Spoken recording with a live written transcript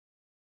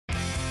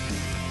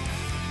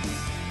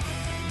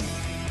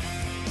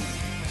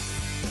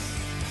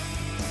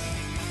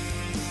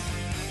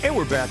And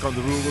we're back on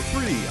the Rule of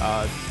Three.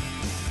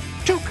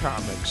 2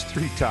 comics,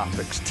 3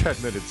 topics,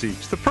 10 minutes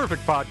each. The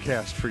perfect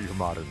podcast for your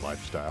modern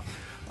lifestyle.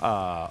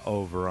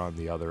 Over on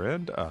the other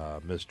end,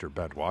 Mr.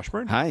 Ben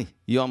Washburn. Hi.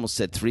 You almost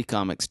said 3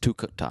 comics, 2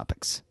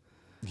 topics.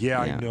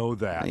 Yeah, I know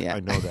that. Yeah. I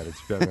know that.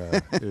 It's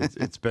been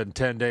it's been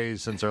 10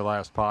 days since our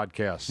last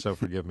podcast, so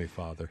forgive me,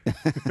 Father.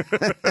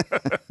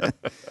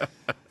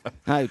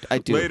 I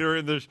do.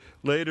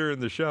 Later in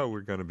the show, we're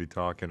going to be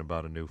talking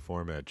about a new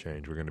format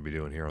change we're going to be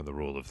doing here on the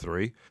Rule of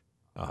Three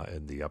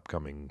in the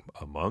upcoming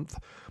month.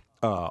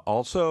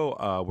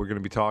 Also, we're going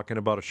to be talking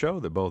about a show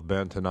that both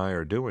Bent and I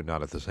are doing,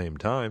 not at the same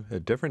time,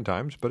 at different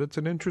times, but it's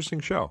an interesting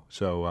show.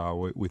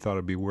 So we thought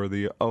it'd be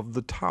worthy of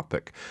the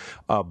topic.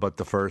 But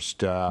the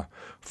first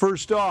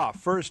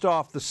off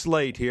the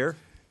slate here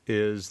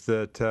is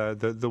that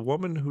the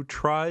woman who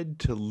tried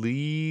to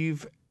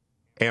leave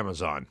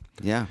Amazon.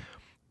 Yeah.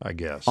 I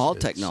guess. All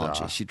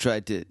technology. She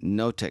tried to,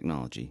 no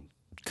technology.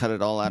 Cut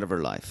it all out of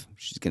her life.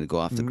 She's going to go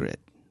off the grid.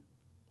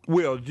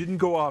 Well, didn't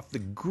go off the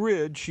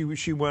grid. She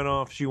went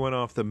off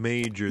the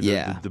major,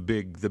 the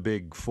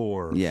big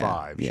 4 or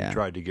 5. She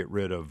tried to get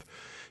rid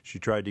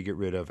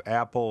of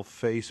Apple,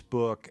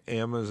 Facebook,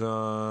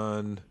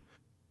 Amazon.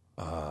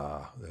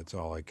 That's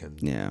all I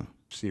can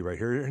see right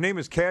here. Her name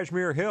is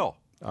Kashmir Hill.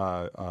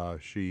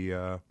 She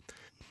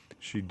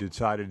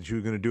decided she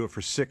was going to do it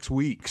for 6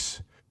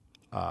 weeks.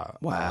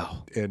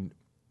 Wow. And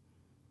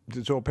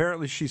so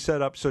apparently she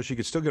set up, so she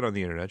could still get on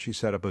the internet, she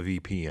set up a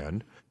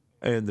VPN.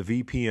 And the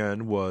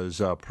VPN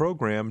was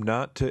programmed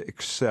not to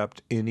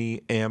accept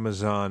any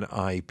Amazon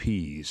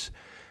IPs.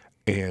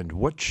 And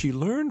what she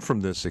learned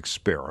from this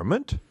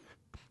experiment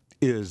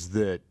is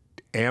that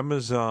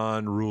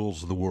Amazon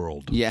rules the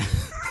world. Yeah.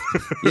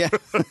 Yeah.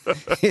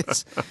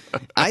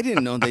 I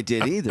didn't know they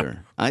did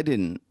either. I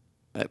didn't.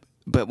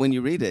 But when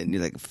you read it, and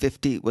you're like,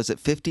 50, was it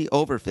 50?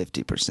 Over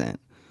 50%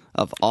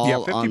 of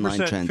all online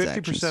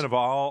transactions. 50% of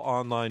all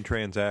online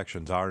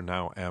transactions are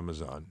now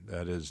Amazon.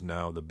 That is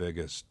now the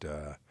biggest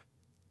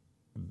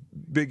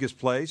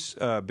place,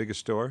 biggest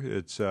store.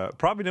 It's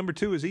probably number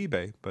 2 is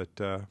eBay, but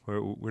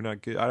we're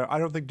not. I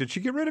don't think. Did she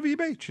get rid of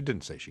eBay? She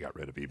didn't say she got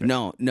rid of eBay.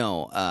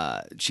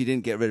 No. She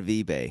didn't get rid of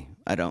eBay.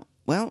 I don't.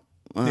 Well,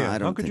 I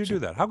don't. How could you do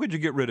that? How could you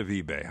get rid of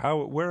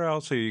eBay? Where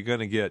else are you going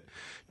to get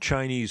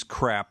Chinese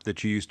crap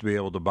that you used to be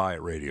able to buy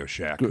at Radio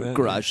Shack?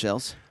 Garage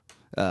sales,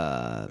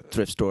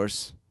 thrift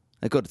stores.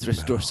 I go to thrift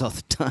stores all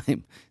the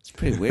time. It's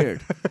pretty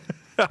weird.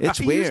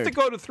 It's weird.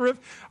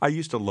 I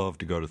used to love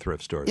to go to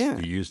thrift stores. Yeah.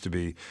 It used to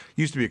be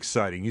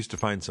exciting. Used to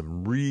find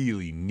some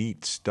really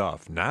neat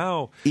stuff.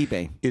 Now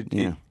eBay.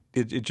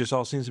 It just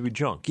all seems to be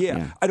junk.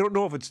 Yeah. I don't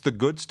know if it's the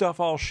good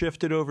stuff all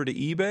shifted over to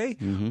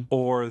eBay,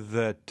 or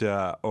that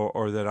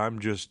I'm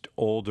just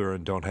older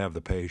and don't have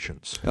the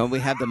patience. Oh, we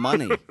have the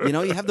money.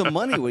 You have the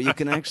money where you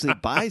can actually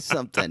buy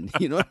something.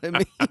 You know what I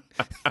mean?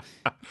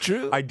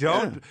 True. I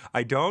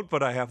don't,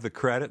 but I have the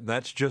credit, and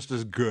that's just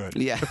as good.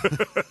 Yeah.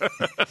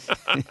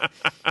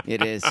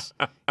 It is.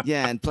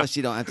 Yeah, and plus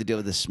you don't have to deal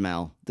with the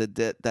smell.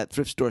 That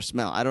thrift store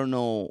smell. I don't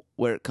know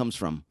where it comes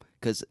from,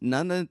 because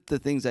none of the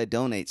things I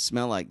donate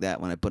smell like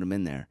that when I put them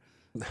in there.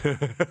 You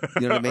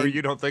know what I mean? Or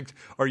you don't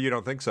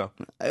think so.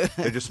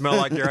 They just smell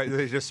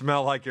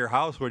like your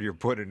house when you're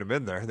putting them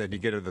in there. And then you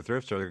get to the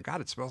thrift store.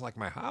 God, it smells like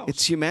my house.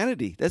 It's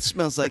humanity. That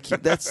smells like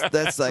that's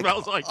like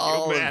smells like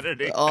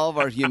humanity. All of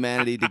our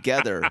humanity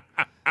together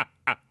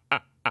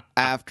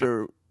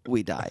after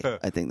we die.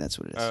 I think that's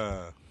what it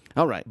is.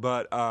 All right,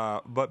 but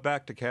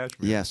back to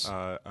Kashmir. Yes,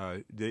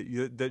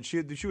 that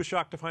she was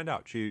shocked to find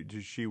out.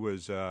 She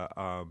was.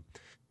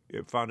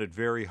 Found it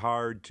very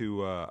hard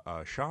to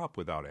shop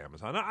without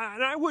Amazon,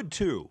 and I would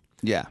too.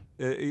 Yeah,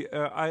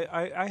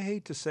 I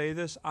hate to say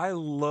this. I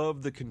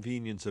love the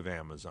convenience of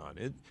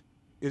Amazon.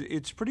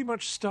 It's pretty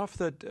much stuff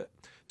that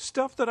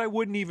I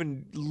wouldn't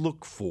even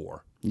look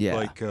for. Yeah,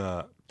 like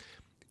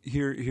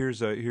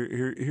here's a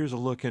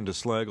look into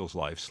Slagle's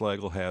life.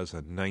 Slagle has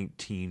a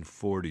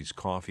 1940s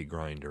coffee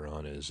grinder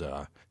on his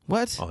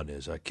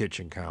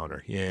kitchen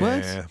counter. Yeah.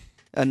 What?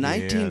 A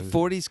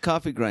 1940s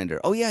coffee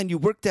grinder. Oh, yeah, and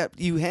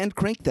you hand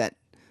cranked that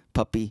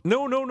puppy.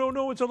 No,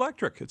 it's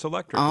electric. It's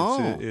electric.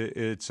 Oh.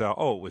 It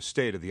was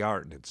state of the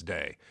art in its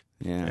day.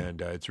 Yeah.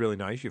 And it's really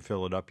nice. You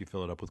fill it up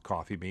with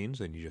coffee beans,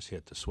 and you just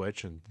hit the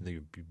switch, and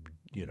you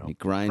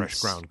grind fresh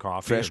ground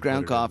coffee. Fresh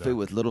ground coffee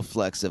with little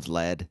flecks of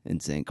lead and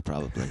zinc,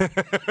 probably.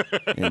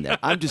 In there.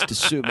 I'm just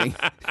assuming,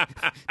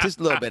 just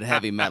a little bit of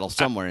heavy metal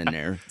somewhere in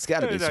there. It's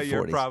got to be some 40s.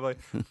 You're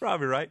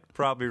probably right.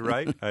 Probably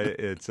right.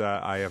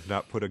 I have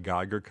not put a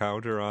Geiger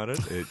counter on it.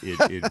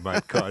 It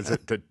might cause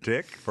it to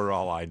tick, for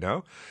all I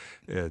know.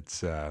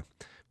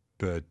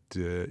 But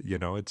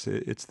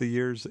it's the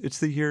years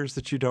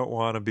that you don't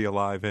want to be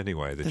alive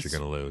anyway that you're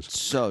going to lose.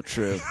 So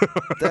true.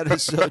 That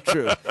is so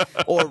true.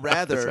 Or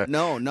rather,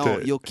 no,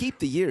 you'll keep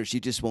the years. You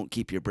just won't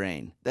keep your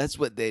brain. That's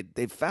what they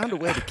found a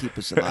way to keep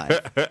us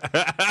alive,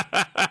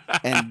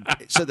 and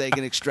so they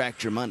can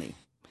extract your money,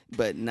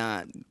 but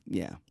not.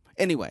 Yeah.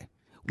 Anyway,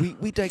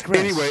 we digress.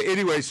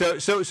 Anyway, so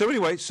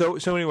anyway,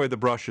 the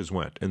brushes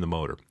went in the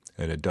motor.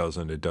 and it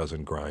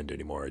doesn't grind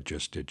anymore. It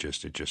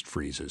just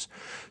freezes.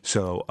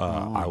 So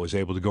I was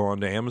able to go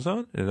onto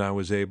Amazon, and I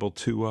was able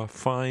to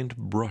find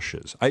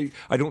brushes. I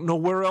don't know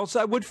where else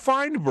I would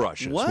find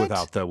brushes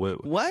without the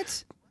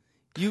what.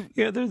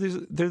 There are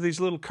these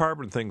little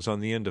carbon things on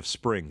the end of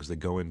springs that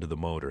go into the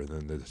motor, and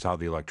then that's how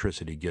the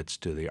electricity gets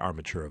to the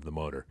armature of the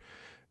motor.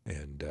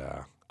 And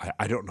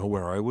I don't know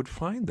where I would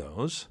find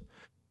those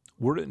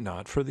were it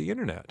not for the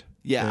internet.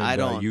 Yeah, and, I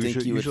don't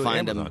think you would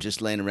find Amazon. them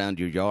just laying around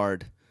your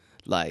yard.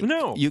 Like,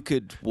 no, you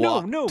could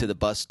walk to the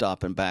bus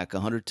stop and back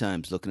 100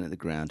 times looking at the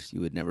ground.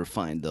 You would never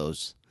find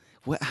those.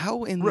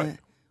 How in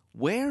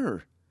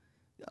where?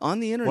 On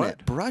the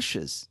internet,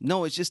 brushes.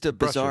 No, it's just a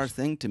bizarre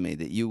thing to me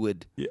that you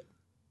would. Yeah.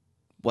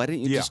 Why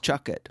didn't you just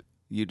chuck it?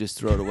 You just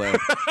throw it away.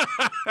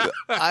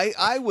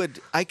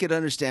 I could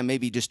understand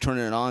maybe just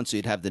turning it on so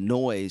you'd have the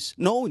noise.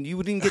 No, you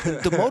wouldn't get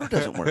the motor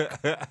doesn't work.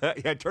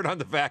 Yeah, turn on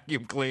the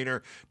vacuum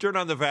cleaner. Turn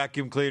on the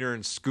vacuum cleaner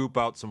and scoop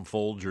out some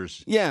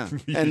Folgers. Yeah,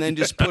 and then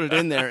just put it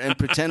in there and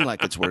pretend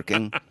like it's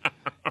working.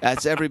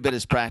 That's every bit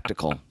as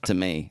practical to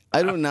me.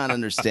 I do not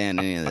understand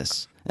any of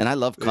this, and I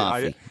love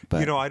coffee.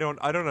 I don't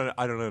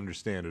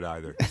understand it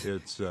either.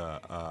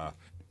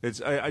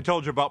 I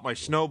told you about my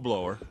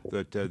snowblower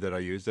that I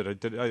used that I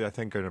did I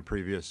think in a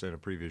previous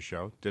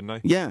show, didn't I?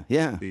 Yeah.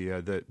 That's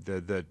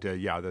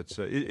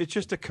it's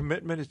just a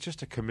commitment. It's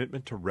just a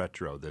commitment to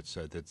retro. That's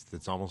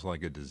almost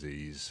like a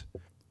disease.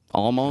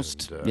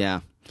 Almost,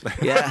 yeah.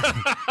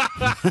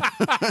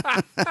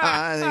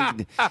 I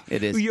think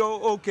it is.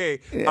 Okay.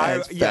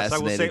 Yes, I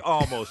will say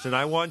almost, and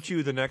I want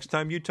you the next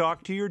time you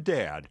talk to your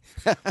dad,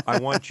 I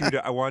want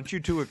you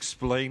to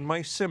explain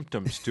my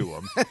symptoms to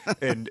him,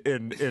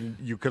 and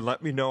you can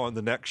let me know on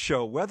the next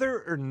show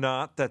whether or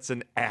not that's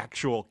an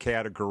actual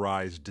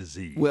categorized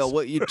disease. Well,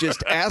 what you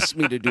just asked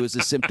me to do is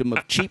a symptom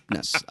of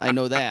cheapness. I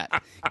know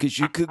that because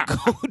you could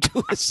go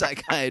to a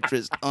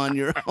psychiatrist on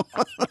your own.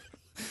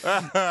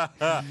 Yeah,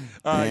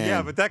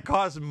 but that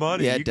costs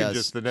money. Yeah, you can does.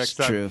 just the next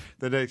time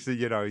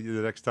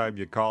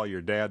you call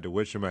your dad to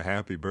wish him a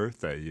happy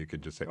birthday, you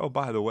can just say, "Oh,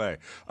 by the way,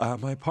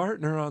 my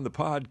partner on the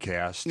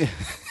podcast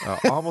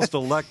almost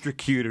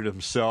electrocuted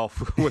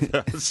himself with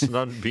a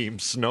Sunbeam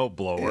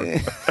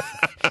snowblower."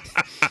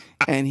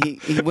 And he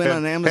went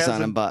on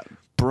Amazon and bought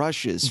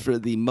brushes for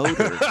the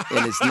motor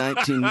in his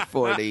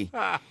 1940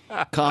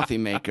 coffee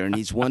maker, and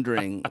he's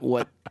wondering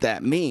what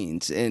that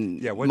means.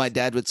 And my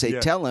dad would say,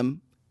 "Tell him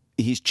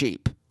he's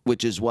cheap,"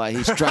 which is why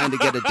he's trying to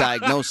get a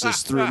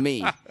diagnosis through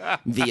me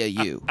via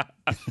you.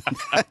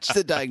 That's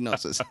the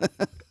diagnosis.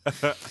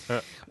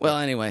 Well,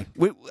 anyway,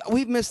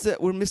 we've missed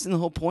it. We're missing the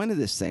whole point of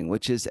this thing,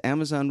 which is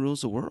Amazon rules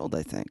the world,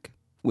 I think.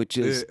 Which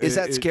is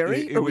that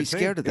scary? Are we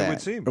scared of that? It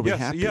would seem. Are we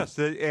happy? Yes.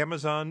 The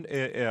Amazon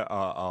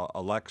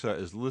Alexa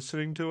is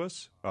listening to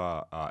us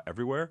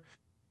everywhere,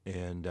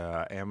 and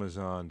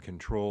Amazon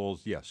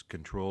controls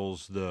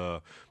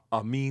the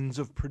means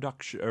of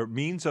production or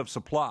means of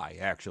supply.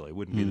 Actually, it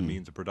wouldn't be the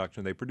means of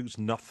production. They produce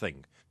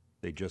nothing.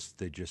 They're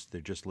just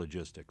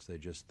logistics.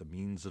 The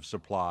means of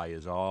supply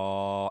is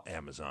all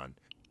Amazon.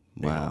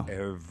 Wow. They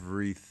know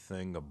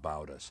everything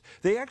about us.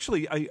 They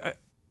actually,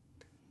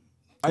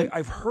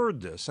 I've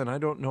heard this, and I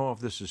don't know if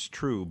this is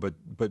true, but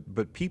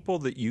people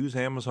that use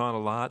Amazon a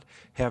lot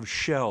have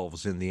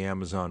shelves in the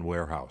Amazon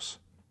warehouse.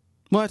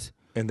 What?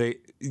 And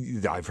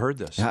I've heard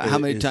this. How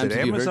many times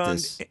have you heard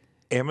this?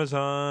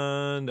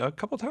 Amazon a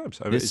couple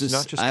times. It's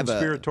not just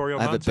conspiratorial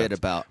nonsense. I have a bit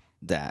about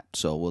that,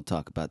 so we'll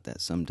talk about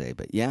that someday.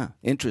 But yeah,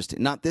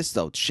 interesting. Not this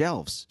though.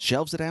 Shelves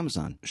at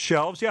Amazon.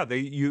 Shelves, yeah.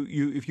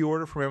 You if you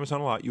order from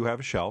Amazon a lot, you have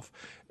a shelf,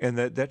 and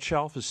that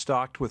shelf is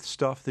stocked with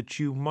stuff that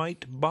you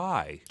might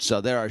buy. So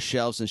there are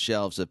shelves and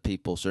shelves of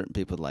certain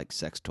people like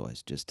sex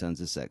toys, just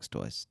tons of sex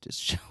toys, just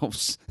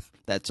shelves.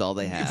 That's all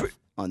they have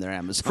on their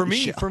Amazon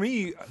shelf.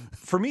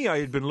 For me, I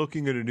had been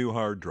looking at a new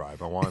hard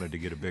drive. I wanted to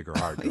get a bigger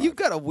hard drive. You've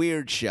got a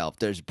weird shelf.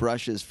 There's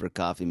brushes for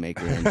coffee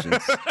maker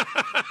engines.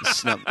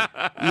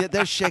 Yeah,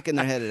 they're shaking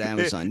their head at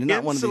Amazon. You're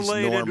not one of these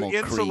normal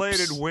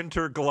insulated creeps.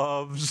 Winter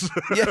gloves.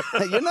 Yeah,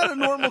 you're not a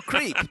normal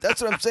creep.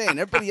 That's what I'm saying.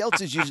 Everybody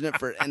else is using it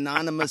for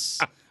anonymous,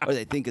 or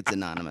they think it's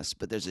anonymous,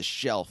 but there's a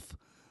shelf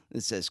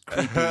that says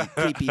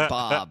creepy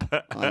Bob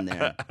on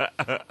there.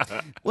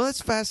 Well, that's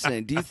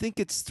fascinating. Do you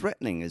think it's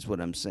threatening is what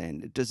I'm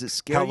saying? Does it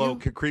scare you?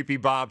 Creepy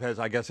Bob has,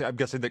 I'm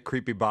guessing that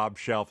Creepy Bob's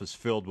shelf is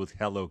filled with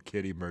Hello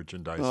Kitty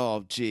merchandise.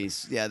 Oh,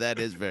 geez. Yeah, that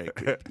is very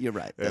creepy. You're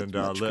right. That's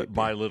and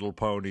My Little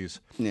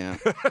Ponies. Yeah.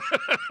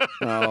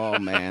 Oh,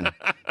 man.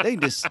 They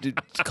can just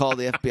call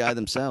the FBI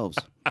themselves.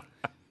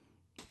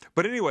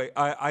 But anyway,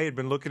 I had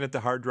been looking at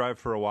the hard drive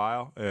for a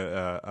while,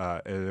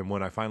 and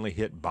when I finally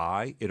hit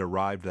buy, it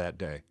arrived that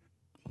day.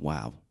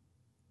 Wow.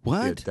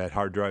 What? That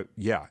hard drive,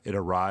 it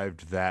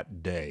arrived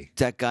that day.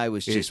 That guy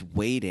was just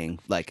waiting,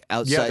 like,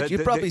 outside. You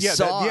probably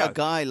saw a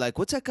guy, like,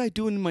 what's that guy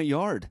doing in my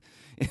yard?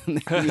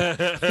 And then you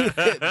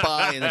hit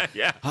buy. And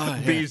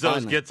Bezos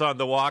finally gets on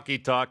the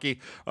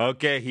walkie-talkie.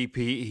 Okay,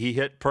 he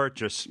hit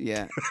purchase.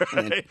 Yeah.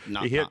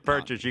 He hit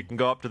purchase. You can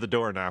go up to the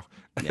door now.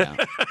 Yeah.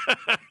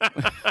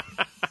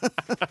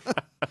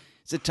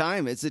 It's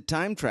a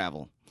time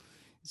travel.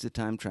 It's a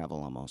time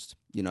travel almost.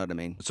 You know what I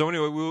mean? So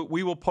anyway,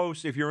 we will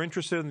post, if you're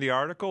interested in the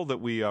article that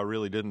we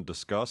really didn't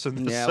discuss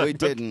in this segment. We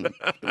didn't.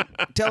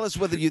 Tell us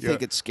whether you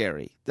think it's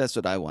scary. That's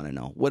what I want to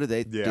know. What do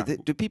they? Yeah.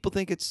 Do people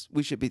think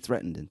we should be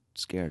threatened and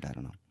scared? I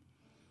don't know.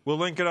 We'll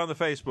link it on the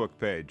Facebook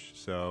page.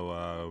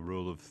 So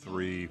Rule of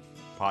Three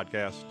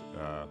podcast.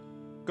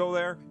 Go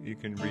there. You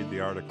can read the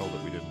article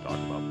that we didn't talk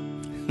about.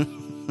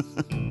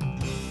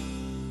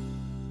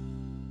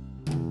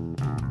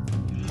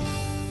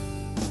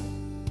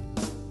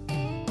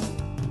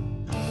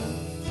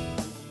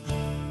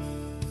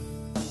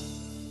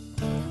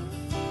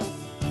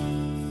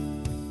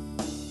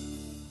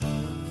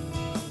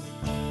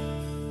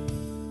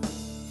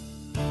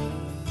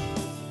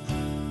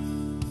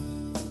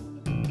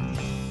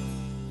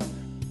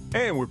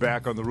 And we're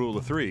back on the Rule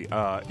of Three.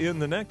 In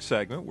the next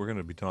segment, we're going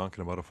to be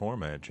talking about a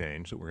format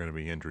change that we're going to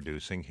be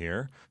introducing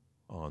here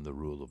on the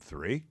Rule of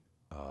Three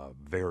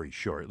very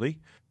shortly.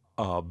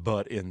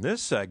 But in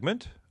this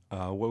segment,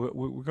 we're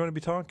going to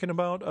be talking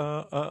about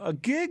a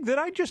gig that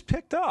I just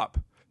picked up.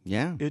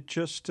 Yeah. It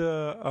just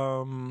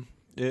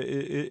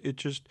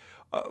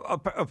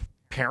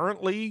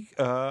apparently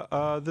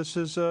this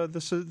is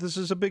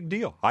a big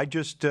deal. I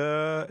just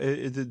got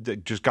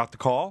the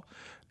call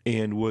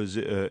and was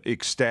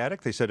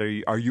ecstatic. They said,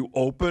 "Are you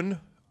open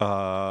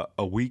 2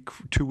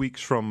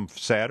 weeks from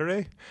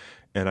Saturday?"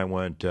 And I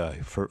went,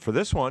 for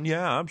this one,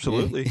 yeah,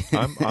 absolutely.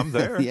 I'm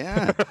there.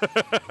 Yeah.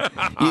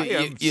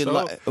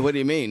 What do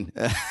you mean?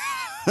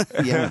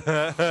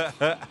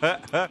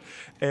 Yeah.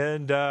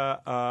 And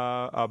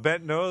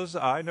Bent knows.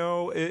 I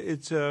know.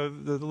 It's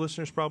the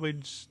listeners probably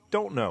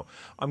don't know.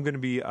 I'm going to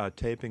be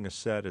taping a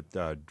set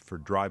for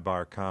Dry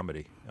Bar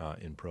Comedy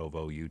in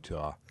Provo,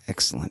 Utah.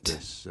 Excellent.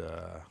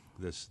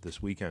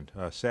 This weekend,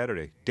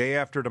 Saturday, day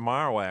after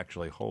tomorrow.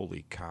 Actually,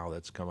 holy cow,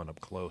 that's coming up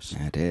close.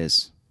 It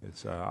is.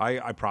 It's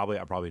I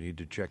probably need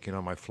to check in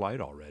on my flight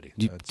already.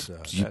 You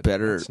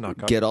better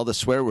get all the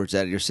swear words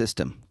out of your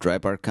system. Dry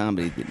Bar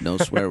Comedy, no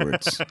swear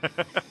words.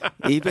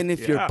 Even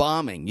if you're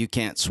bombing, you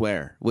can't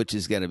swear, which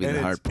is going to be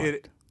the hard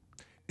part.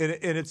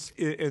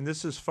 And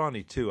this is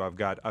funny too. I've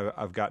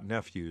got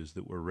nephews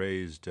that were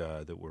raised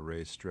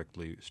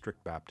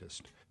strict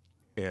Baptist,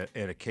 and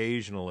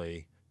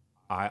occasionally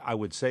I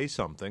would say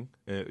something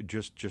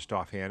just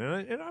offhand,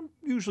 and I'm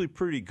usually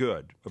pretty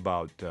good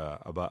about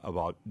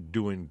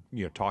doing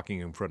talking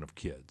in front of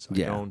kids.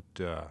 Yeah.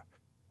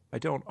 I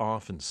don't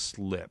often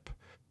slip,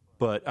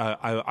 but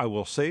I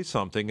will say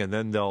something, and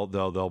then they'll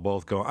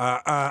both go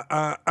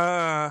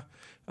I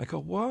go,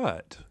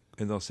 what?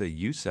 And they'll say,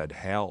 "You said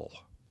hell."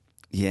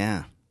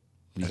 Yeah.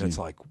 And it's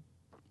like,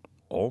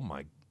 oh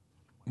my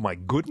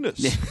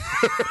goodness.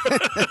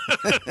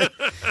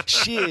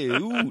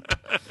 Shoot.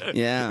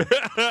 Yeah.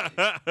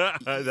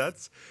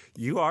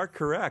 You are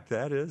correct.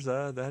 That is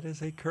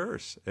a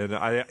curse, and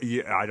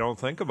I don't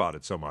think about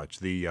it so much.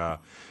 The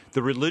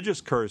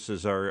religious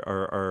curses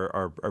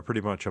are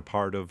pretty much a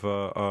part of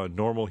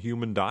normal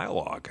human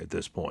dialogue at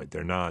this point.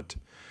 They're not.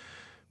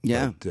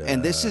 Yeah,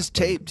 and this is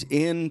taped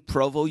in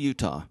Provo,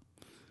 Utah,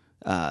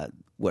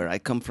 where I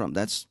come from.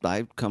 That's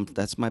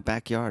my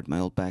backyard, my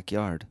old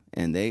backyard,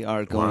 and they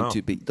are going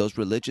to be. Those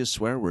religious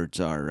swear words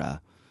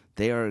are.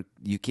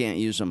 You can't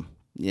use them.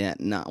 Yeah,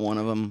 not one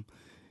of them.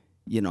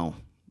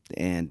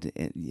 And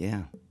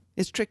yeah,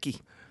 it's tricky.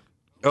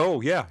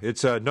 Oh yeah,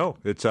 it's I've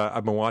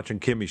been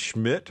watching Kimmy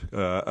Schmidt,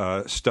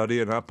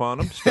 studying up on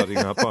them,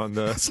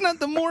 the. It's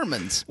not the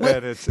Mormons,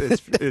 and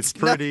it's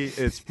pretty.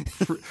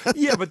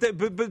 Yeah, but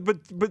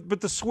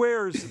the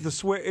swears, the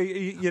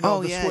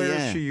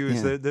swears she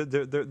used,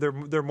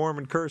 they're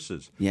Mormon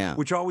curses. Yeah,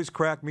 which always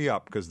crack me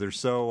up because they're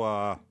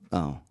so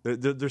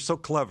they're so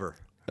clever.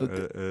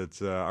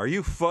 It's are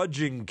you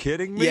fudging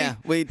kidding me? Yeah,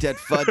 we did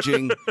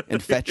fudging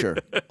and fetcher.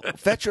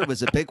 Fetcher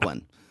was a big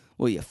one.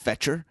 Well, you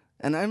fetcher.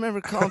 And I remember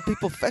calling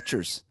people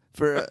fetchers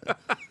for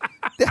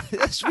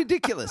that's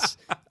ridiculous.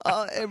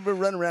 Ever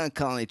run around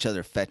calling each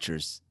other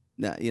fetchers?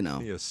 No,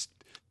 You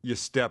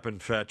stepping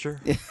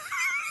fetcher.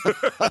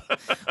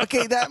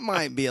 Okay, that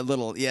might be a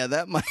little. Yeah,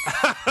 that might.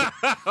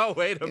 Oh,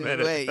 wait a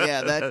minute. Wait,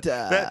 yeah,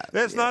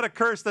 that's not a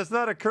curse. That's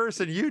not a curse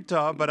in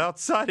Utah, but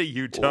outside of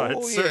Utah,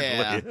 it's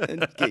certainly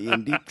it'd get you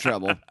in deep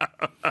trouble.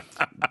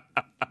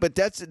 But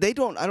I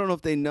don't know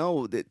if they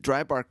know that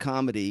Dry Bar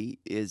Comedy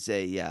is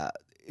it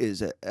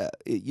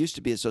used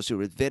to be associated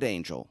with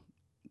VidAngel.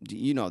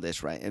 You know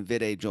this, right? And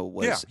VidAngel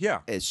was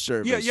a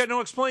service. Yeah.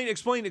 No, explain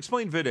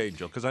VidAngel,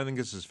 because I think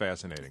this is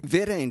fascinating.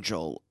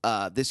 VidAngel,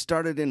 this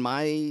started in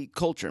my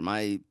culture,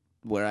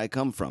 where I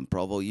come from,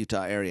 Provo,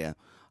 Utah area.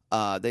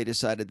 They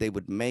decided they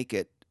would make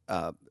it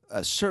a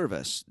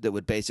service that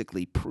would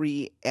basically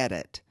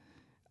pre-edit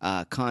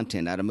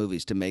content out of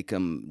movies to make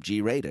them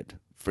G-rated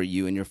for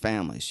you and your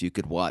family. So you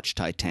could watch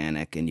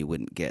Titanic and you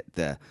wouldn't get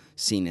the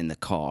scene in the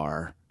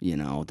car,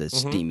 the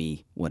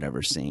steamy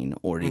whatever scene,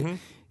 or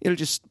it'll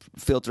just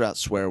filter out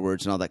swear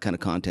words and all that kind of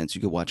content so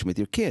you could watch them with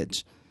your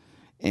kids.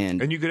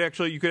 And you could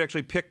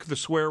actually pick the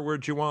swear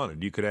words you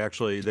wanted. You could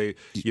actually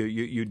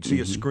you'd see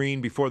a screen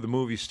before the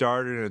movie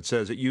started, and it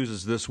says it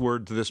uses this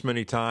word this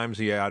many times.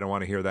 Yeah, I don't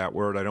want to hear that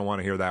word. I don't want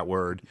to hear that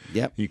word.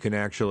 Yep. You can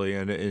actually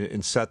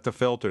and set the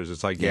filters.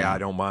 It's like, I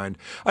don't mind.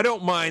 I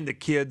don't mind the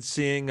kids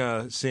seeing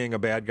a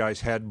bad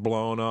guy's head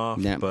blown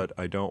off, but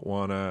I don't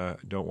want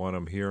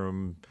them hear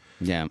him.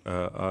 Yeah.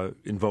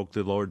 Invoke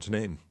the Lord's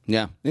name.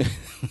 Yeah. I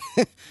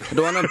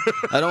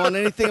don't want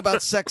anything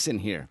about sex in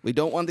here. We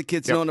don't want the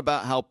kids knowing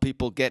about how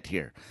people get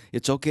here.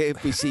 It's okay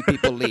if we see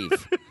people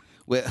leave.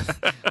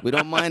 We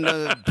don't mind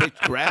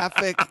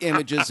graphic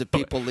images of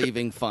people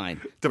leaving,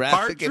 fine.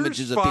 Graphic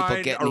images of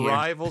people getting here.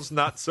 Arrivals,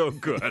 not so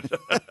good.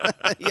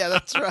 Yeah,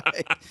 that's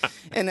right.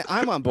 And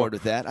I'm on board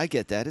with that. I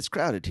get that. It's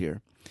crowded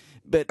here.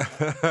 But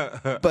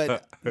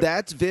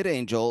that's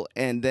VidAngel,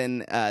 and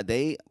then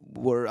they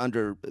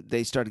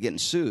started getting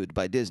sued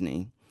by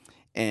Disney,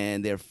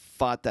 and they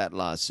fought that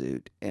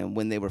lawsuit. And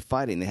when they were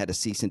fighting, they had a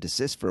cease and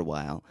desist for a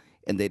while,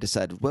 and they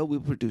decided, well,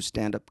 we'll produce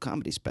stand-up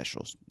comedy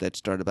specials. That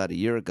started about a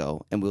year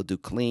ago, and we'll do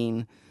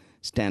clean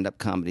stand-up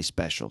comedy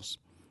specials.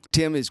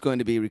 Tim is going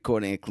to be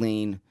recording a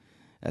clean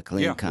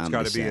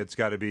comedy set. It's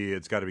got to be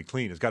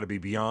clean. It's got to be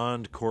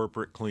beyond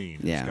corporate clean.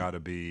 Yeah. It's got to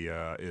be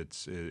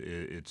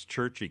it's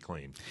churchy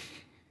clean,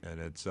 and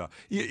it's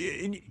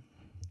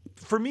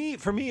for me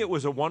it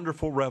was a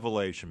wonderful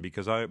revelation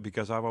because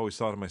I've always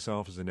thought of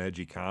myself as an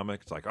edgy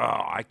comic. It's like,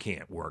 oh, I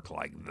can't work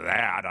like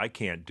that. I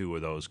can't do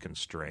with those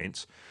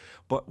constraints.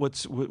 But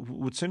what's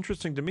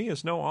interesting to me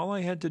is all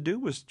I had to do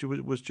was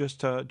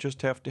just had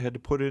to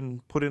put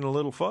in a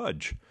little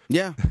fudge.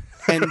 Yeah,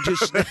 and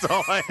just that's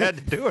all I had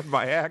to do. And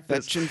my act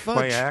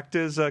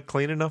is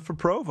clean enough for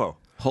Provo.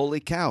 Holy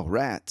cow,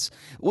 rats!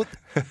 Well,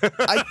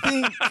 I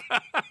think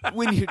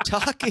when you're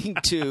talking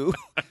to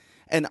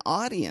an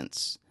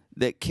audience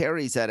that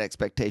carries that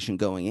expectation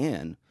going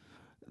in,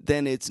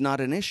 then it's not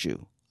an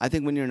issue. I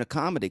think when you're in a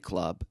comedy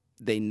club,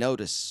 they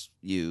notice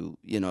you.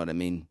 You know what I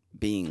mean?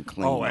 Being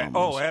clean.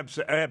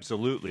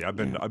 Absolutely. I've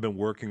been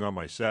working on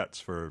my sets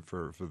for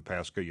the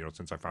past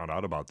since I found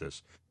out about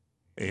this,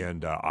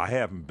 and I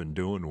haven't been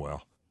doing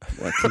well.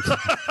 My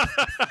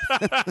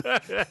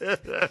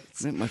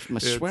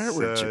swear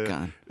words are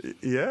gone.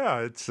 Yeah,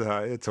 it's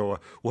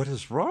what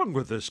is wrong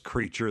with this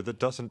creature that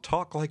doesn't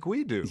talk like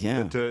we do?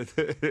 Yeah.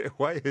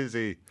 Why does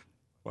he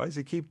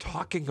keep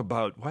talking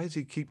about a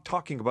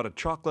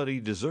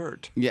chocolatey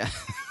dessert? Yeah.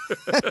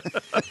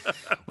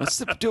 What's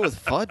the deal with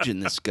fudge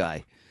in this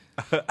guy?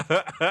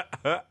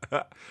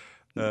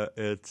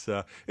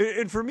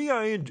 And for me,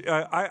 I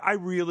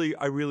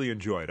really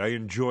enjoyed. I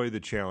enjoy the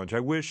challenge.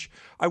 I wish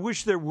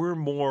there were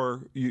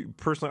more.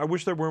 Personally, I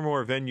wish there were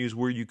more venues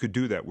where you could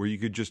do that, where you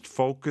could just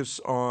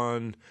focus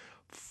on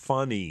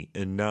funny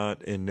and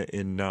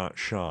not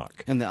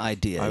shock. And the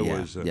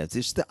idea,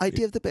 just the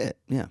idea of the bit,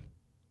 yeah.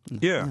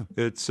 Yeah,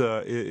 it's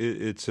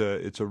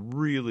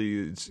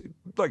really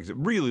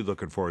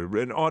looking forward.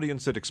 An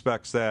audience that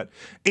expects that,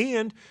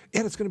 and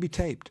it's going to be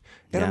taped,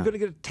 and I'm going to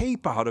get a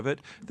tape out of it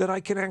that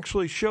I can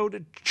actually show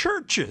to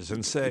churches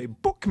and say,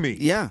 "Book me."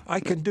 Yeah,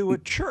 I can do a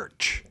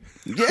church.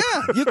 Yeah,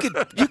 you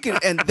can,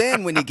 and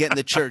then when you get in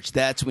the church,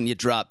 that's when you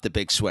drop the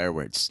big swear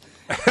words.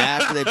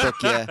 After they book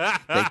you,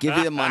 they give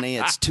you the money.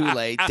 It's too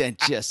late. Then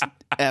just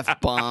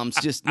F-bombs.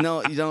 Just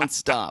no, you don't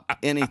stop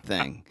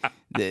anything.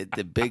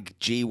 The big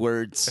G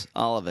words,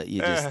 all of it.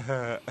 You just,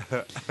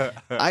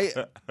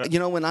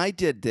 when I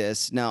did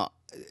this now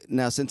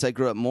since I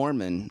grew up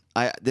Mormon,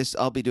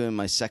 I'll be doing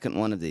my second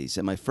one of these,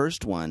 and my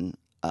first one,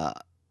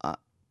 kind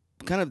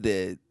of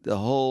the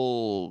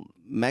whole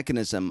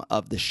mechanism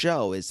of the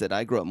show is that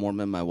I grew up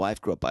Mormon, my wife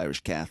grew up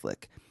Irish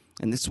Catholic,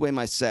 and this is the way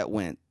my set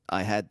went.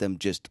 I had them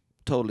just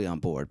totally on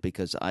board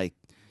because they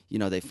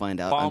find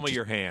out. Palm of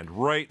your hand,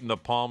 right in the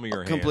palm of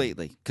your hand.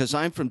 Completely, because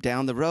I'm from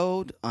down the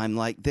road. I'm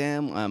like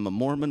them. I'm a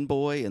Mormon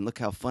boy, and look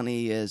how funny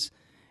he is.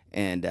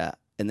 And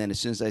then as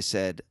soon as I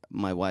said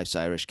my wife's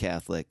Irish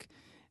Catholic,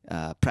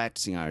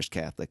 practicing Irish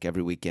Catholic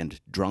every weekend,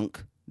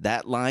 drunk,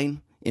 that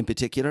line in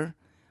particular,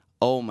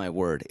 oh my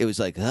word, it was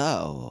like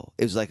a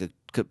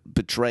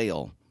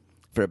betrayal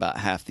for about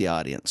half the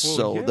audience.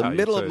 So the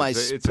middle of my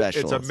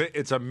special,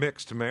 it's a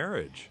mixed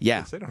marriage.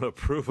 Yeah, they don't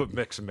approve of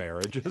mixed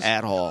marriages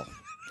at all.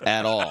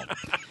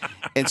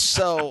 And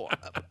so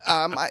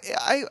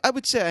I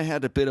would say I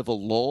had a bit of a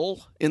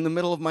lull in the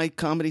middle of my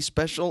comedy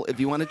special. If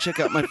you want to check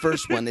out my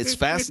first one, it's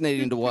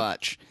fascinating to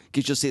watch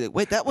because you'll see that,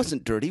 wait, that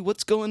wasn't dirty.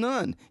 What's going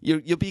on?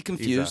 You'll be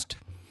confused.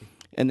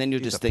 And then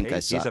you'll just think I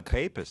suck. He's a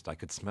papist. I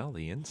could smell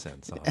the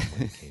incense on him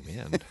when he came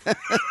in.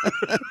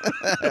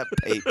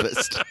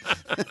 Papist.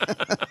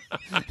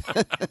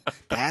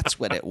 That's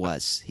what it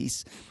was.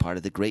 He's part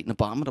of the Great and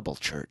Abominable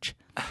Church.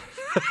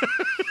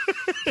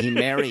 He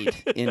married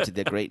into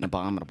the Great and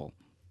Abominable.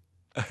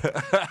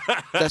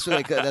 That's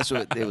what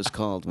it was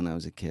called when I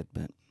was a kid.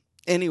 But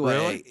anyway,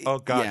 really? Oh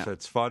gosh,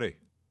 that's funny.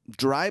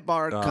 Dry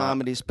Bar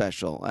comedy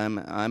special.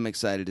 I'm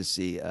excited to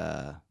see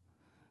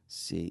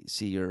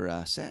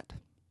your set.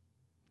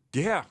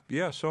 Yeah,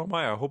 so am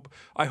I.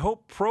 I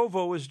hope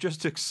Provo is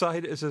just as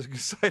excited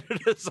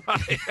as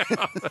I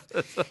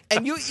am.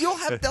 And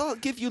they'll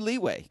give you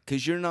leeway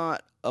because you're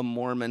not a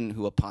Mormon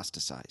who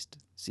apostatized.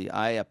 See,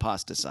 I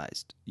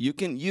apostatized.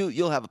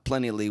 You'll have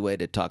plenty of leeway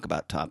to talk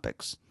about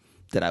topics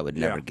that I would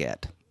never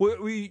get. Well,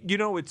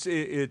 it's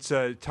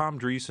Tom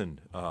Dreesen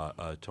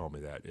told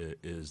me that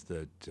is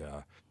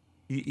that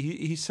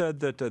he said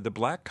that the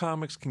black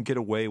comics can get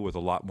away with a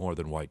lot more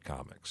than white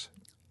comics.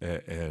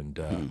 And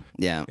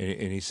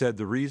he said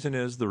the reason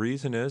is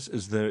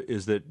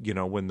that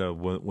when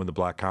the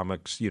black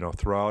comics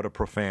throw out a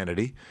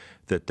profanity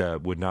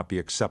that would not be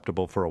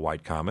acceptable for a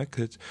white comic,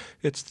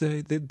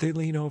 they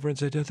lean over and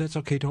say, that's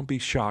okay, don't be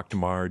shocked,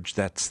 Marge,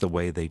 that's the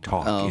way they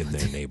talk in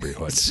their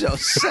neighborhood. So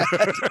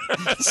sad.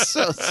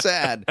 So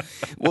sad.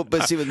 Well,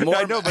 but see, with more,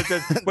 I know,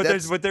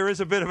 but there is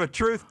a bit of a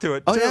truth to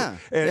it too. Yeah.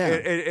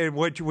 And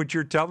what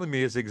you're telling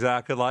me is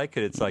exactly like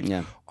it. It's like,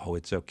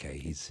 it's okay,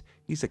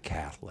 He's a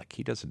Catholic.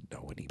 He doesn't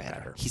know any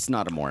better. He's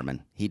not a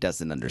Mormon. He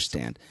doesn't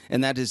understand.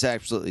 And that is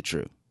absolutely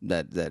true,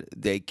 that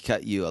they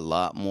cut you a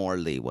lot more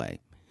leeway.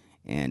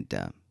 And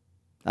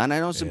I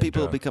know some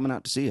people will be coming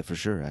out to see you for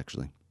sure,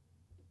 actually.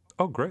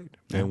 Oh, great.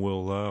 Yeah. And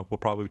we'll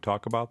probably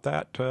talk about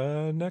that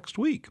next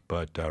week.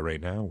 But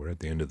right now, we're at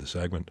the end of the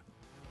segment.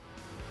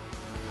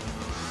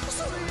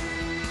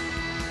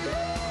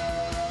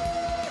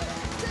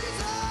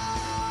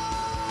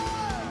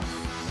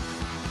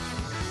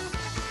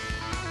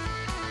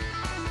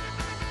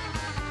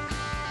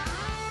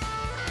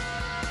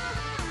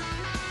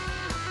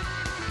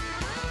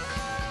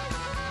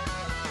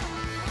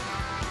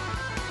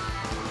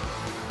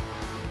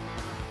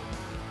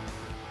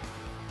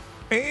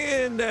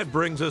 And that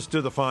brings us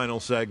to the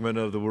final segment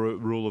of the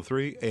Rule of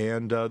Three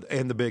and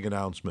the big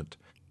announcement.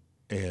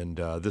 And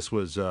this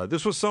was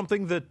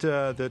something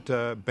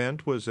that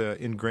Bent was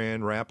in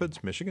Grand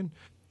Rapids, Michigan,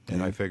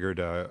 and I figured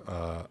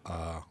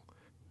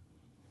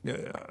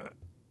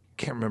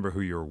can't remember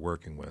who you were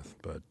working with,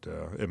 but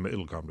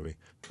it'll come to me.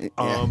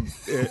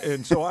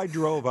 And so I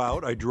drove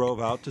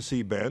out to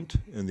see Bent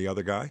and the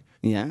other guy.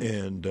 Yeah.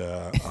 And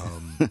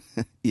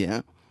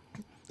yeah.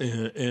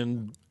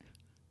 And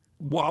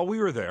while we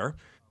were there,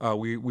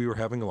 we were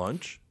having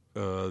lunch.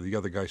 The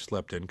other guy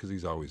slept in because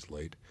he's always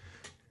late.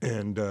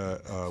 And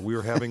we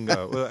were having,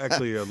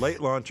 actually, a late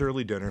lunch,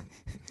 early dinner.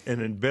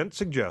 And then Bent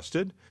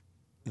suggested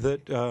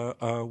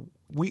that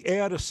we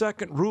add a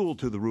second rule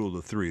to the Rule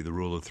of Three. The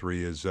Rule of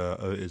Three is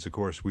of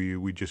course,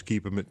 we just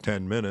keep them at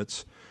 10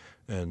 minutes.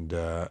 And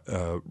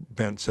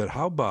Bent said,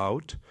 how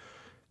about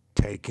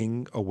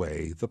taking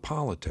away the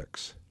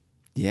politics?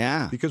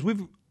 Yeah. Because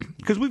we've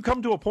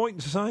come to a point in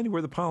society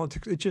where the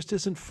politics, it just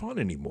isn't fun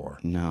anymore.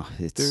 No,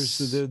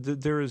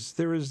 there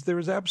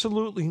is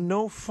absolutely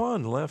no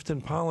fun left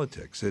in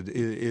politics.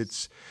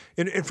 It's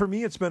for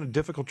me it's been a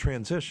difficult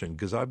transition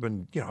because I've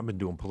been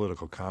doing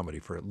political comedy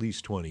for at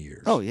least 20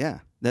 years. Oh yeah.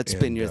 That's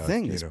been your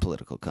thing, is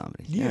political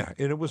comedy. Yeah,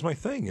 and it was my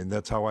thing, and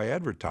that's how I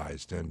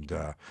advertised. And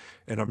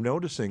I'm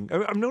noticing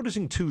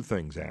two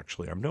things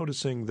actually. I'm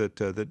noticing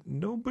that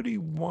nobody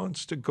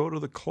wants to go to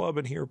the club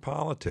and hear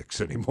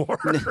politics anymore.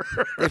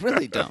 They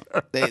really don't.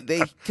 They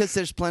because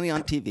there's plenty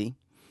on TV.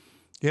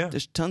 Yeah,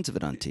 there's tons of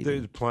it on TV.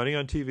 There's plenty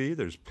on TV.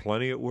 There's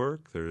plenty at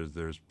work.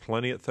 There's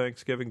plenty at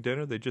Thanksgiving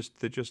dinner. They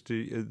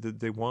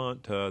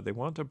want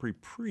a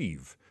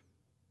reprieve.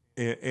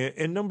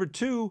 And number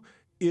two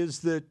is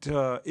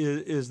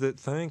that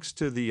thanks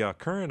to the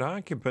current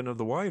occupant of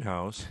the White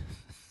House,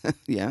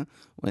 yeah,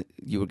 what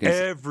you were gonna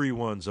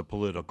everyone's a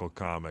political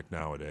comic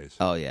nowadays.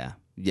 Oh yeah,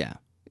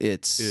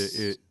 it's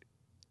it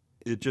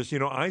just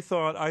I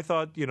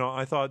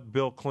thought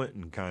Bill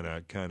Clinton kind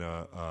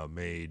of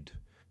made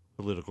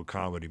political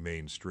comedy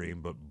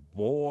mainstream, but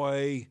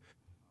boy,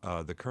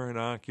 the current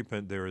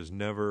occupant, there is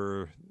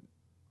never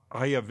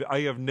I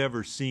have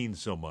never seen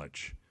so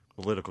much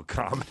political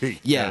comedy.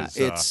 Yeah,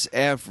 it's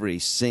every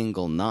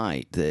single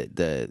night.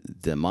 The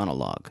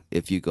monologue,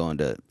 if you go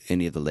into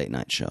any of the late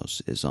night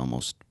shows, is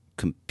almost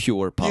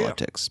pure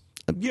politics.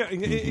 Yeah,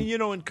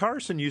 and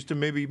Carson used to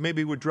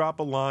maybe would drop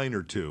a line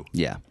or two.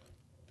 Yeah.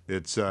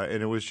 It's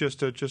and it was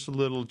just a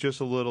little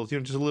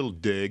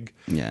dig.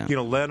 Yeah.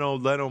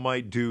 Leno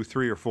might do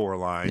 3 or 4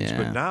 lines,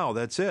 but now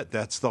that's it.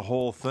 That's the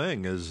whole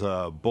thing.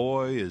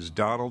 Boy, is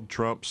Donald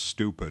Trump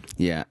stupid.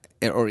 Yeah,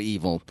 or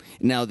evil.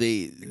 Now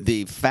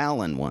the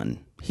Fallon one.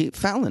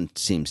 Fallon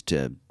seems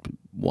to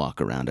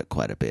walk around it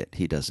quite a bit.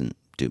 He doesn't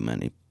do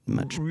much.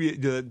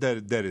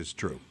 That is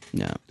true.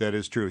 Yeah, that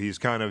is true. He's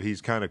kind of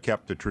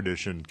kept the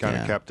tradition.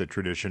 Kept the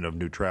tradition of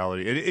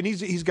neutrality, and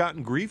he's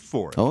gotten grief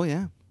for it. Oh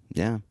yeah,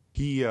 yeah.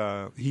 He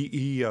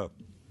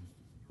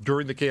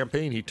during the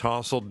campaign, he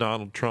tousled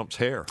Donald Trump's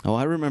hair. Oh,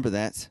 I remember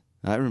that.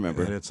 And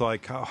it's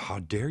like, how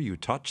dare you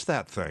touch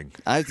that thing?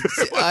 I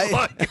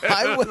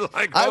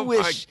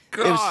wish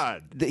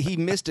that he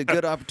missed a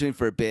good opportunity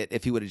for a bit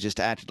if he would have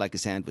just acted like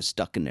his hand was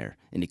stuck in there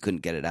and he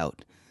couldn't get it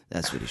out.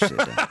 That's what he should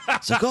have done.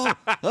 It's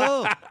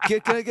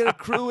like, can I get a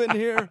crew in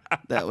here?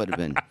 That would have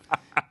been.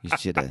 They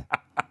should have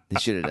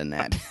done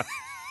that.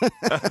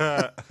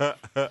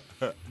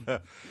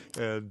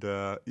 And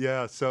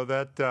so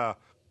that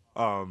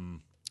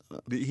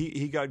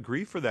he got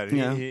grief for that,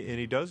 and,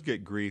 he does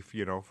get grief,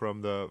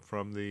 from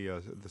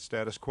the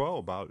status quo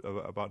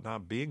about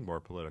not being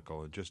more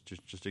political and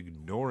just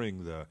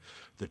ignoring the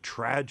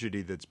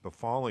tragedy that's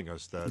befalling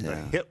us,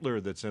 the Hitler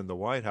that's in the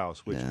White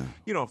House. Which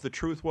if the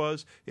truth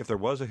was, if there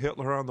was a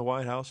Hitler on the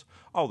White House,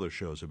 all those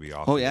shows would be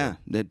off. Oh yeah,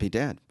 they'd be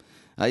dead.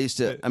 I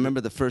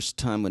remember the first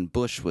time when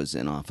Bush was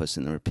in office,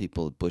 and there were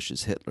people with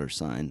Bush's Hitler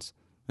signs,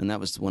 and that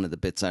was one of the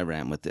bits I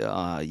ran with.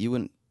 You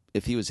wouldn't.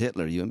 If he was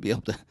Hitler, you wouldn't be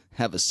able to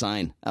have a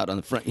sign out on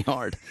the front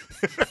yard.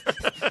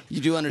 You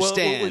do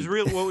understand.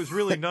 Well, what was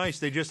really nice,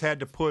 they just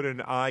had to put an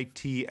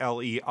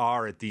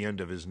ITLER at the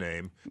end of his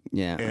name.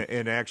 Yeah.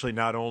 And actually,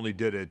 not only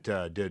did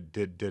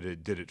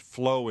it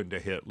flow into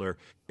Hitler,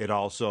 it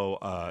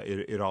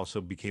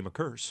also became a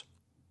curse.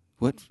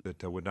 What?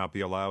 That would not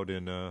be allowed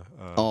in.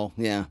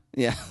 Yeah.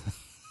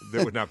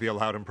 That would not be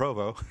allowed in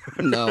Provo.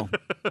 No,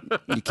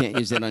 you can't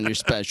use it on your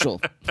special.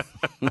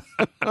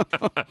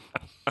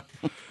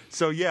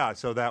 So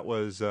that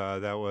was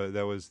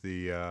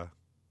the.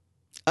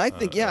 I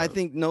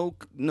think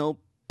no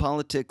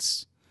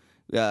politics,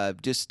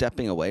 just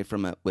stepping away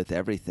from it with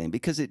everything,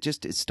 because it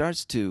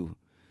starts to.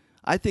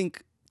 I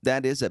think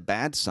that is a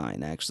bad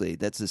sign. Actually,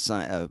 that's a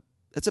sign.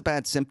 That's a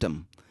bad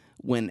symptom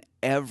when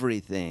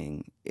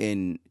everything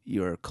in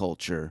your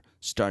culture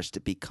starts to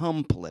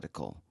become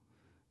political.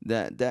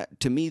 That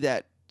to me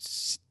that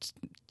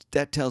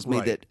tells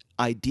me that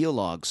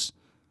ideologues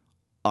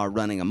are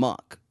running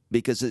amok,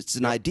 because it's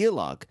an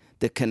ideologue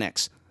that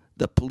connects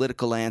the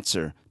political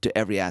answer to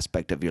every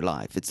aspect of your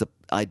life. It's the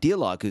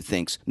ideologue who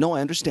thinks, no, I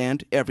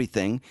understand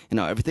everything and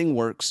how everything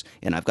works,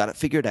 and I've got it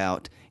figured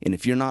out, and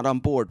if you're not on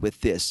board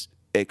with this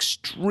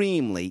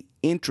extremely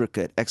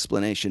intricate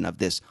explanation of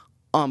this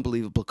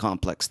unbelievable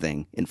complex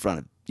thing in front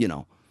of,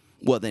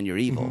 well, then you're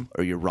evil,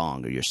 or you're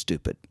wrong, or you're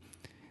stupid.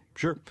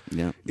 Sure.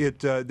 Yeah.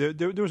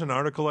 There was an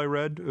article I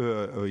read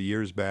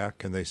years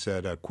back, and they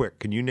said, "Quick,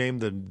 can you name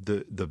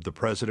the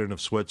president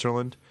of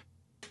Switzerland?"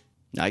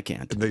 I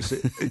can't. And they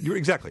said,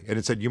 exactly. And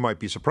it said, you might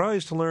be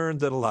surprised to learn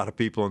that a lot of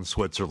people in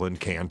Switzerland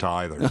can't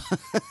either.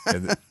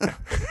 and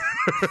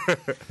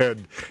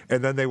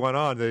then they went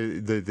on.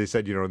 They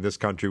said, in this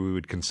country we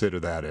would consider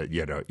that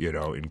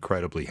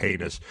incredibly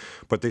heinous.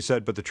 But they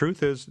said, but the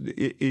truth is,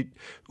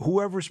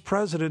 whoever's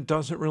president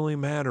doesn't really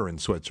matter in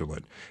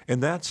Switzerland.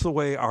 And that's the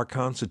way our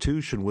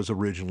Constitution was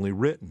originally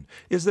written,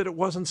 is that it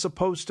wasn't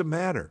supposed to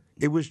matter.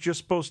 It was just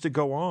supposed to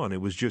go on.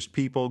 It was just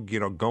people,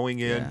 going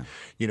in.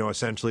 Yeah.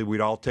 Essentially,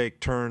 we'd all take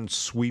turns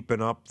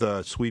sweeping up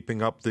after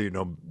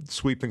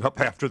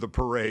the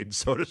parade,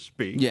 so to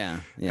speak. Yeah.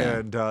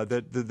 And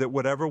that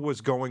whatever was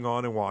going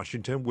on in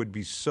Washington would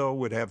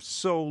have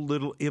so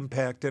little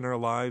impact in our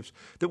lives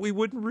that we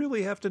wouldn't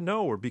really have to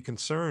know or be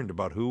concerned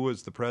about who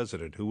was the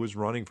president, who was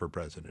running for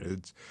president.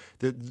 It's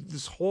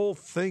this whole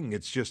thing.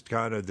 It's just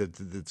kind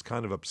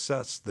of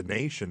obsessed the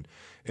nation,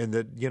 and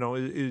that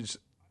is.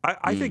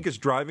 I think it's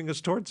driving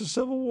us towards a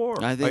civil war.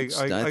 I think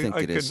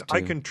it is too. I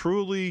can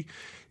truly,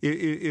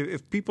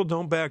 if people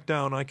don't back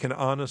down, I can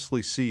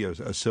honestly see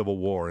a civil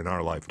war in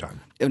our lifetime.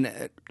 And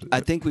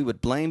I think we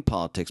would blame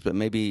politics, but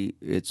maybe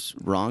it's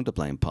wrong to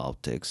blame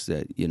politics.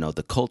 That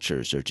the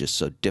cultures are just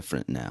so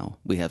different now.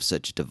 We have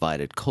such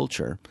divided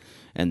culture,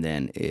 and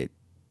then it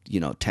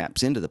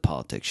taps into the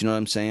politics. You know what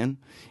I'm saying?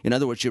 In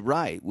other words, you're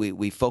right.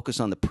 We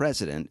focus on the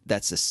president.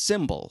 That's a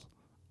symbol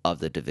of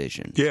the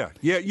division. Yeah.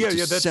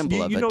 That's a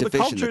symbol of a division. The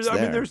culture. That's there.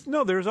 I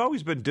mean, there's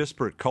always been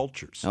disparate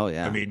cultures. Oh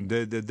yeah. I mean,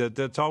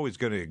 that's always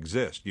going to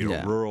exist.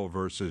 Rural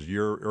versus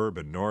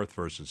urban, north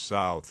versus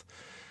south.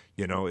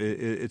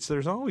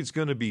 There's always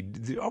going to be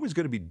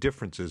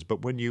differences.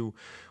 But when you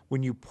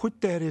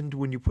put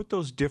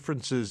those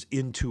differences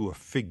into a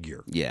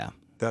figure,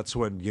 that's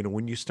when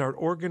when you start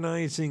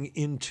organizing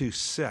into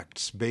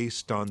sects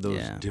based on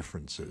those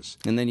differences,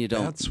 and then you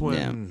don't. That's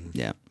when.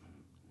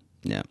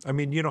 Yeah. I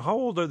mean, how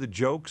old are the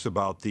jokes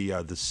about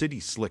the city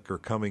slicker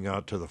coming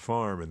out to the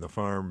farm and the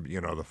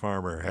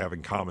farmer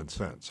having common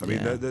sense? I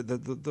mean,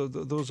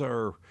 those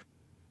are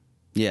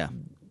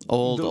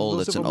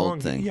old. It's an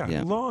old thing.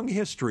 Long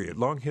history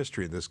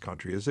in this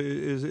country is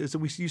that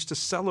we used to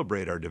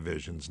celebrate our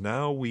divisions.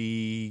 Now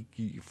we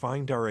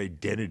find our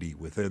identity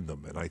within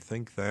them, and I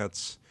think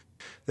that's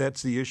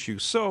the issue.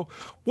 So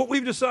what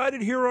we've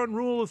decided here on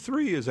Rule of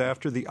Three is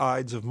after the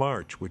Ides of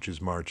March, which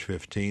is March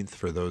 15th,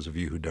 for those of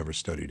you who never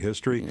studied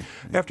history.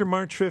 After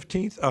March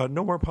 15th,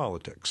 no more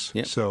politics.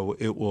 So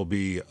it will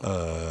be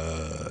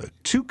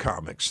 2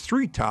 comics,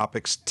 3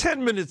 topics,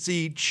 10 minutes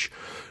each.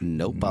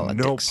 No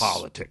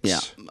politics. Yeah,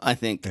 I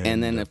think.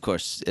 And then, of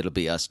course, it'll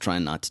be us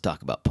trying not to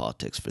talk about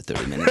politics for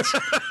 30 minutes.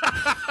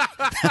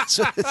 That's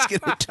what it's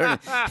going to turn.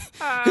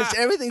 Because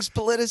everything's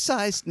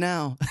politicized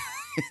now.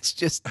 It's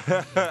just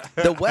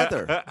the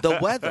weather. The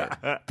weather.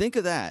 Think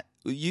of that.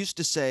 We used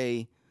to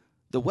say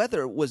the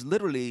weather was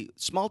literally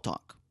small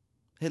talk.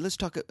 Hey, let's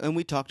talk. And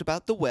we talked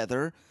about the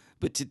weather.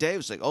 But today it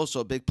was like,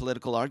 so a big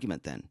political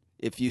argument then.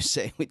 if you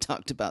say we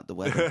talked about the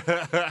weather.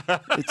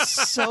 It's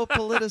so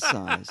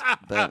politicized.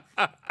 But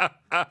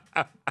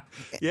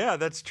yeah,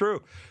 that's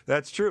true.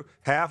 That's true.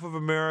 Half of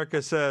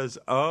America says,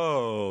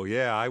 "Oh,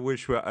 yeah, I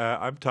wish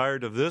I'm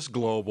tired of this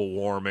global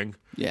warming."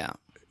 Yeah.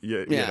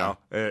 You know,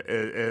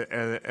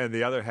 and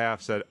the other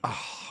half said,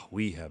 "Oh,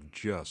 we have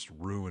just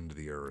ruined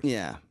the earth."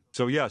 Yeah.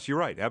 So yes, you're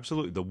right.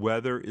 Absolutely, the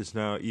weather is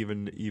now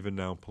even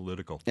now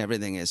political.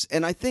 Everything is,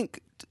 and I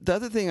think the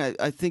other thing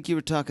I think you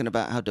were talking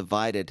about how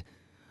divided.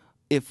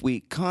 If we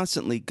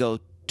constantly go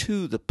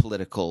to the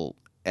political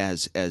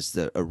as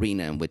the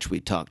arena in which we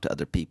talk to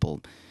other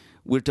people,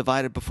 we're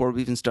divided before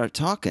we even start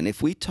talking.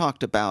 If we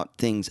talked about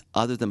things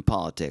other than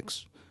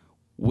politics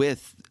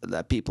with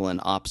people in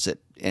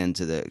opposite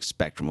ends of the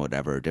spectrum,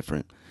 whatever,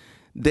 different,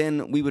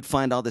 then we would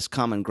find all this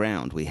common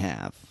ground we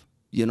have.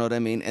 You know what I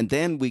mean? And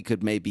then we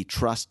could maybe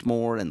trust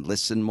more and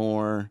listen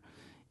more,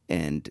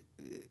 and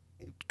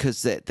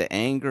because the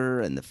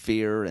anger and the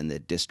fear and the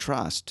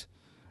distrust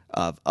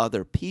of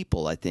other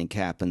people, I think,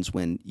 happens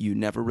when you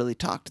never really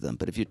talk to them.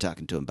 But if you're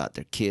talking to them about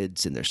their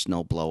kids and their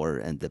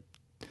snowblower and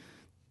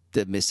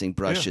the missing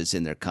brushes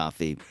in their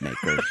coffee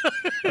maker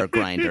or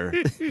grinder.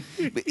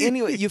 But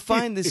anyway, you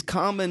find this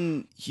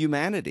common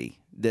humanity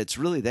that's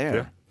really there.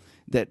 Yeah.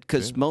 That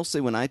because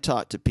mostly when I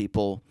talk to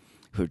people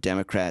who are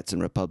Democrats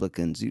and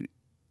Republicans,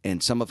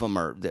 and some of them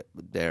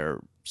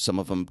some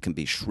of them can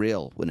be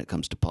shrill when it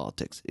comes to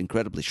politics,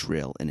 incredibly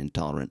shrill and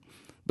intolerant.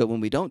 But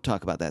when we don't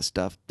talk about that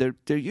stuff, they're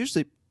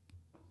usually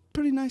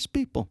pretty nice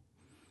people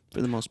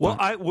for the most part.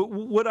 Well,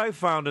 what I've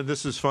found, and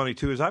this is funny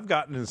too, is I've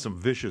gotten in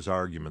some vicious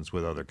arguments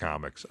with other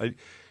comics.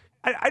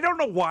 I don't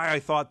know why I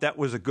thought that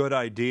was a good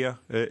idea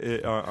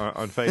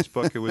on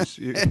Facebook. It was.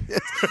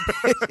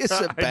 It's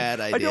a bad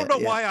idea. I don't know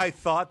why I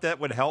thought that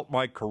would help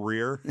my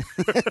career.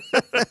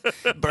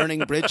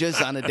 Burning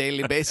bridges on a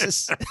daily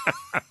basis.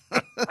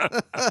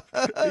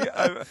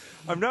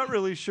 I'm not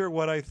really sure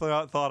what I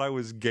thought I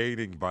was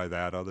gaining by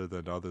that, other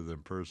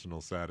than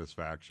personal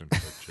satisfaction.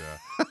 But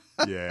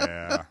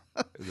yeah,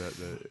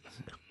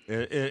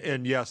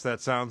 and yes,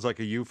 that sounds like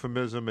a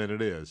euphemism, and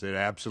it is. It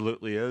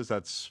absolutely is.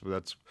 That's.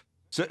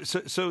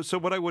 So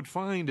what I would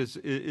find is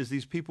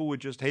these people would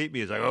just hate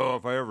me. It's like, oh,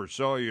 if I ever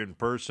saw you in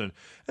person,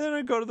 and then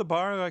I'd go to the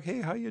bar, like, hey,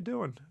 how you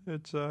doing?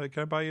 It's can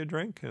I buy you a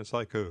drink? And it's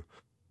like, I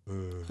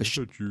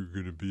thought you were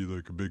gonna be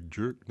like a big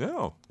jerk.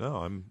 No,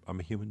 I'm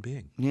a human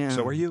being. Yeah.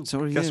 So are you.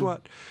 Guess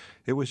what?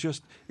 It was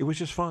just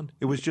fun.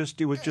 It was just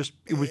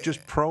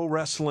pro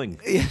wrestling.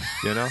 You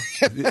know,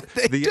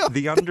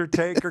 the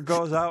Undertaker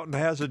goes out and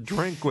has a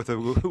drink with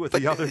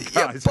the other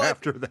guys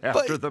after the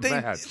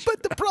match.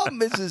 But the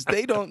problem is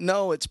they don't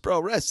know it's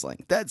pro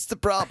wrestling. That's the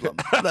problem.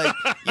 Like,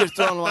 you're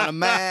throwing them on a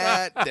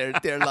mat.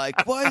 They're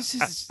like, why is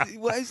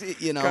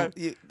it? You know,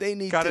 they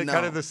need to know.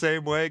 Kind of the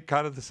same way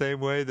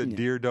that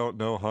deer don't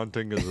know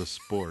hunting is a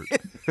sport.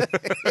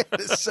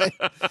 the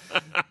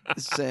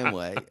same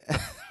way.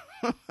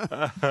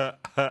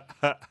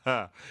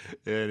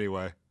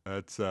 Anyway,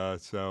 that's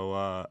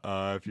so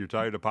if you're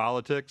tired of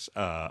politics,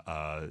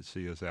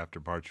 see us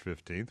after March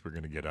 15th. We're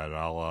going to get it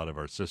all out of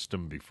our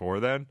system before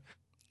then.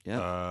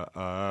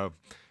 Yeah.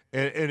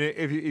 And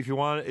if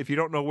you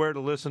don't know where to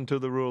listen to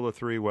the Rule of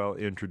Three, well,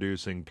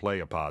 introducing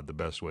Playapod, the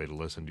best way to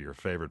listen to your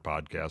favorite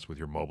podcast with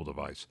your mobile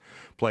device.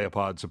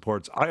 Playapod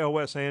supports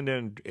iOS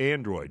and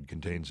Android,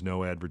 contains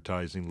no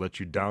advertising, lets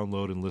you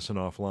download and listen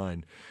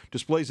offline,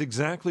 displays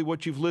exactly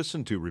what you've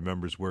listened to,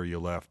 remembers where you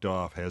left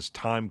off, has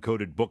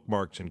time-coded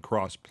bookmarks and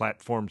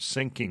cross-platform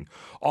syncing.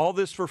 All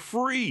this for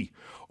free.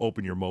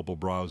 Open your mobile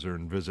browser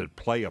and visit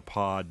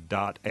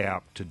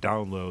playapod.app to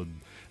download.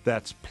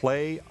 That's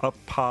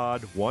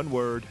playapod, one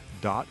word,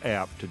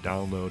 .app to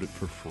download it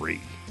for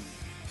free.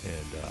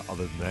 And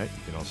other than that, you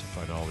can also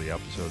find all the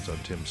episodes on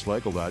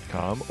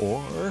timslagle.com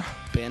or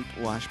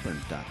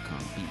bentwashburn.com,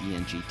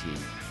 BENGT,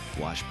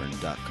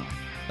 washburn.com.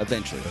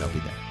 Eventually, they'll be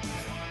there.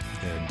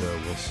 And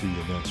we'll see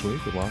you next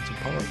week with lots of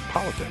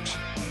politics.